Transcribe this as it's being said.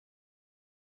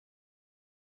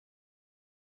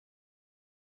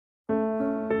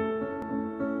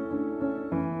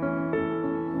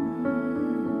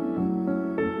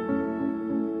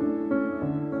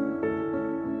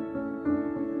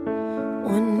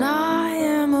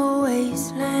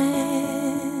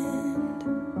wasteland.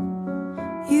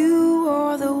 You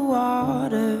are the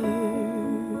water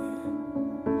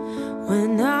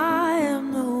when I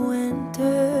am the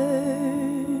winter.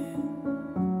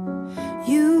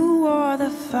 You are the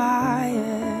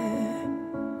fire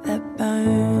that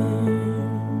burns.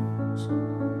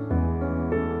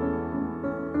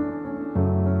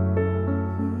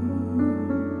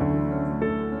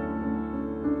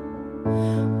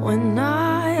 When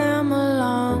I am a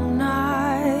long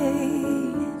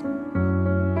night,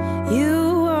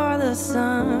 you are the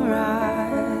sunrise.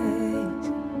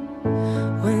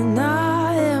 When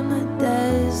I am the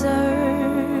desert,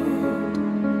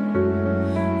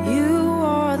 you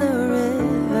are the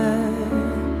river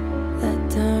that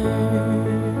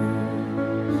turns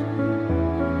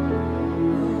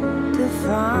to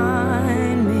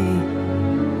find me.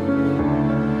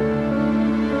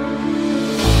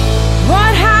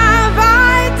 What have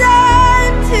I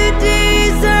done to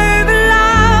deserve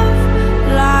love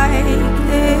like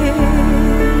this?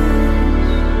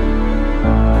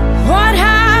 What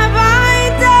have I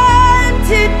done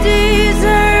to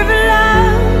deserve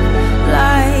love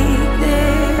like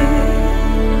this?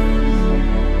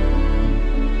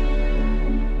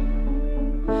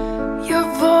 Your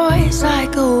voice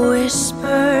like a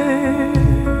whisper,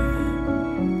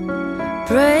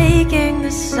 breaking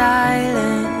the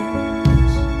silence.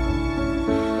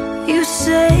 You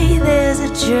say there's a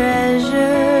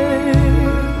treasure,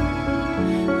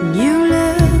 and you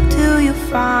look till you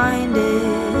find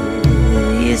it.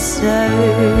 You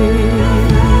search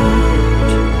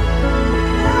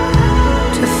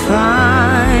to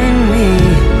find me.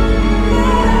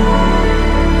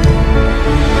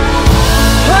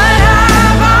 What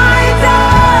have I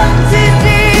done to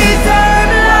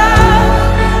deserve love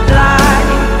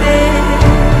like this?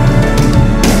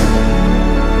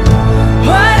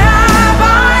 What have I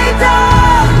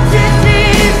done to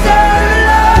deserve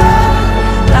love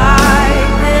like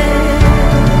this?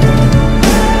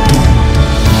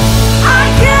 I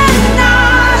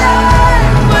cannot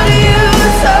hurt but you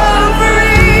so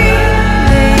freely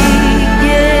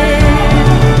give.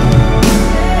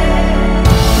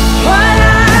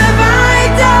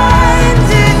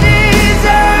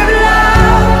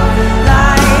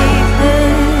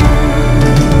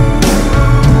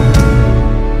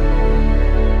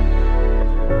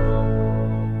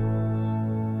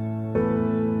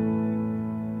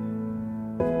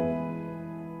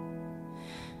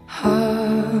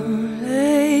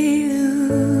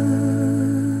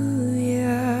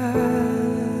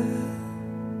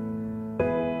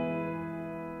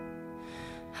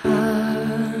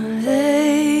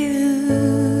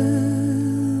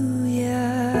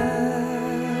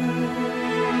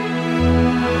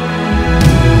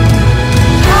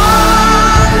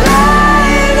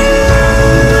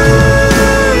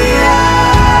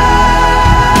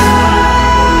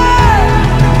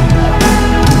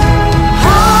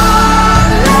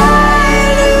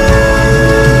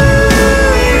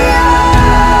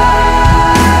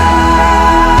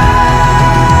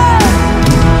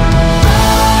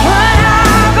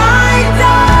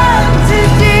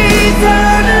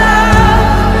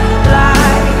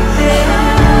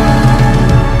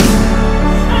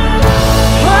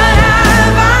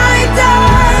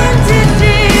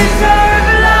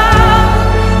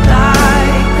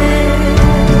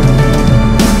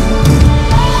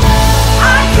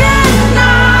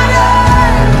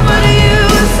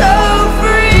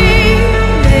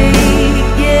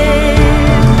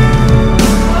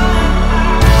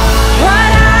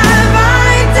 What have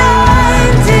I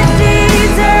done to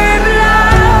deserve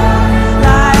love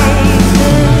like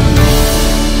this?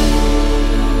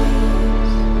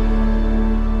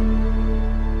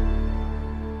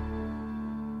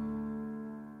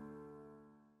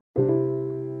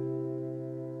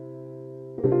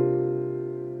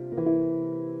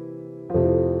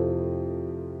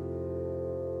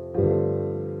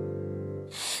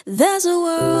 There's a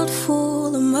world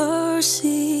full of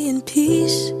mercy and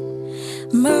peace,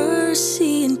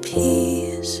 mercy and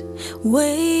peace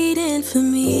waiting for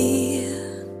me.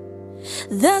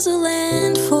 There's a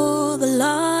land for the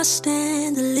lost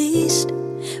and the least,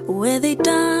 where they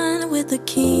dine with the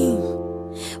King,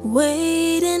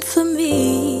 waiting for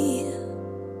me.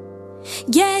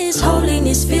 Yeah, His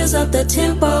holiness fills up the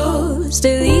temple.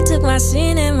 Still He took my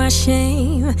sin and my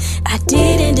shame. I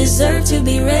didn't deserve to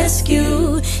be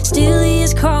rescued. Still He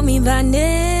has called me by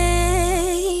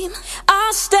name.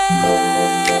 I'll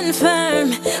stand firm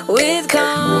with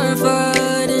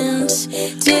confidence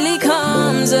till He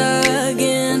comes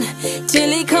again, till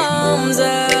He comes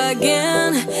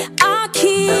again. I'll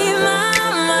keep my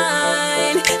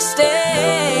mind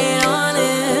stayed on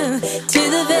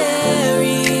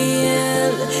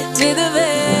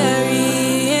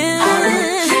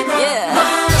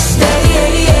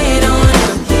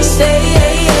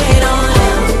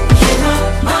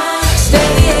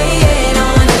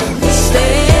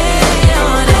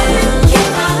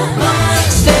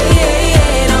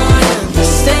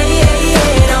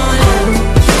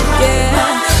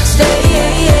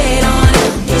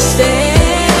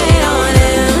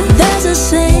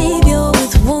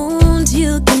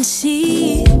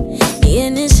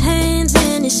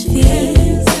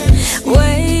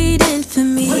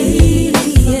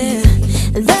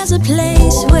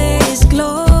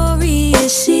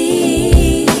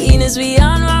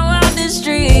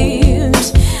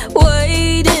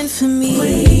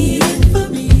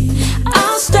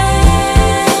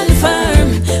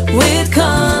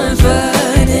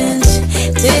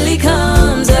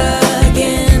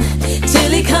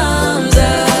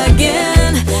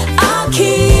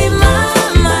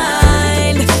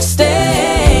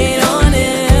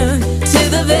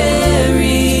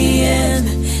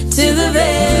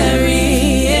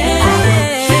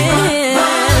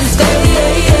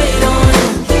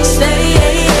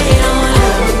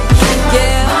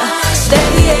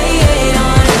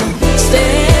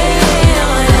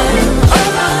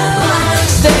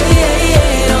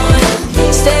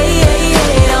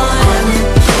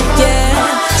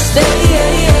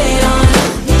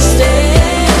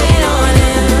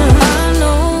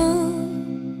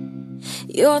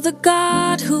You're the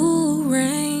God who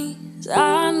reigns,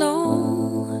 I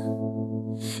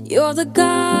know. You're the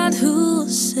God who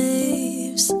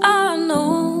saves, I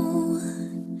know.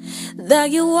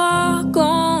 That you walk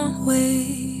on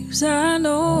waves, I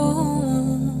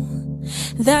know.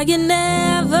 That you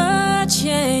never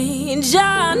change,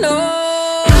 I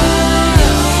know.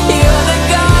 You're the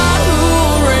God who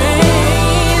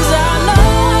reigns, I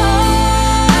know.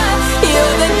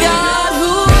 You're the God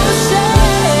who saves.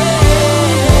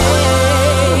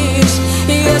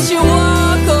 Yes, you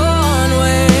walk on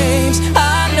waves, I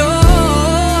know.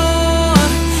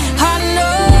 I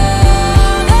know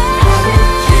that.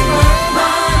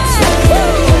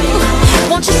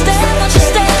 Won't you stay, won't you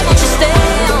stay, won't you stay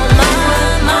on my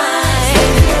mind?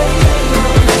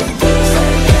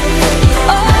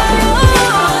 Oh,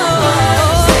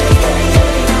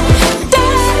 da,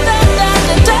 da, da,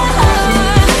 da, da,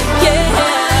 yeah.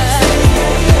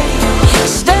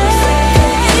 Stay,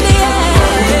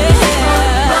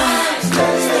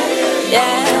 yeah.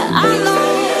 I know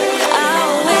I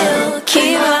will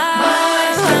keep my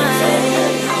mind.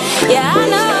 Yeah, I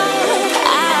know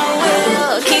I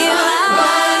will keep my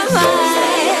mind.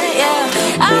 Yeah,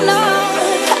 I know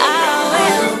I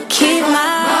will keep my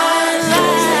mind.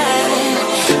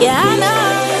 Yeah, I know,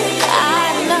 I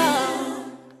know.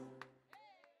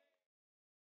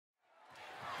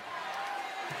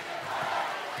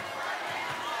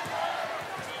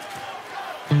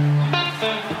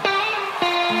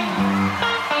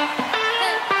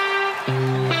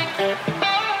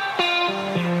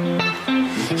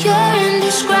 You're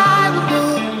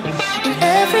indescribable in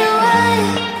every way.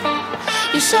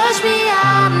 You search me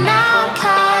out, now I'm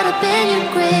caught up in your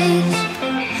grace.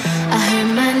 I heard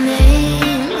my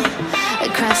name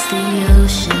across the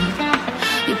ocean.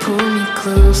 You pulled me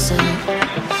closer,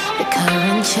 the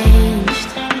current changed.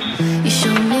 You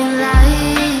showed me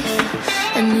life,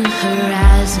 a new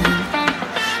horizon,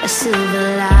 a silver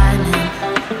lining,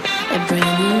 a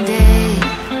brand new day.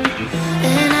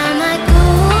 And I'm like,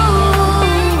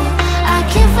 I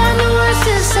can't find the words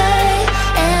to say.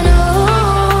 And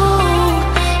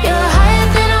you're higher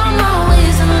than all my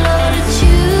ways. And Lord, it's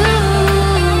you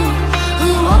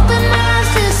who opened my eyes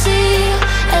to see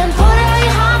and poured out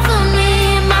your heart for me.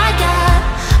 My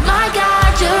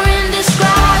God, you're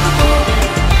indescribable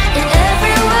in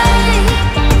every way.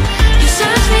 You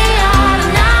search me out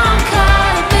and now I'm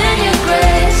caught up in your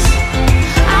grace.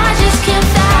 I just can't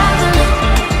fathom it,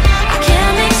 I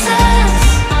can't make sense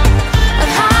of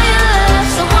how your love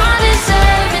so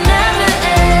undeserved and never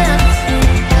ends.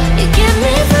 You give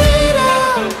me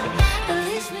freedom,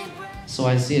 release me. So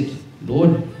I said,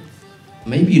 Lord,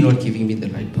 maybe you're not giving me the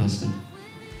right person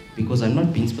because I'm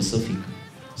not being specific.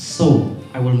 So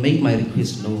I will make my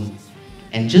request known.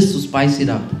 And just to spice it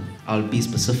up, I'll be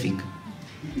specific.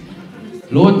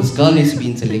 Lord, this girl needs to be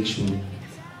intellectual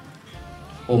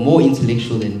or more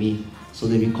intellectual than me so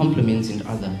that we complement each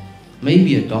other.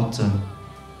 Maybe a doctor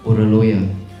or a lawyer.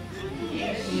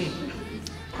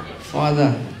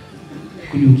 Father,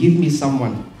 could you give me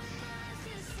someone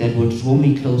that will draw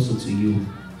me closer to you?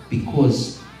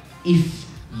 Because if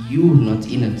you're not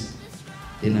in it,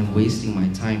 then I'm wasting my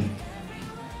time.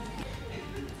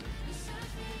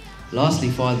 Lastly,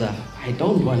 Father, I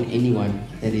don't want anyone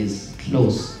that is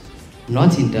close,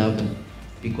 not in Durban,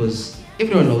 because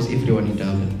everyone knows everyone in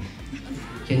Durban.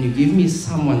 Can you give me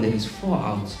someone that is far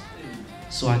out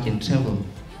so I can travel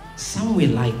somewhere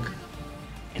like,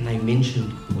 and I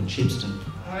mentioned Port Shepstone.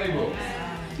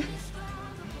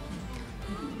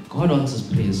 God answers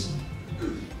prayers.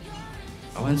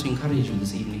 I want to encourage you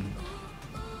this evening.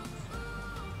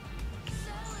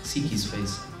 Seek His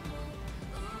face,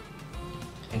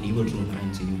 and He will draw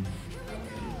nigh to you.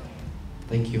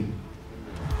 Thank you.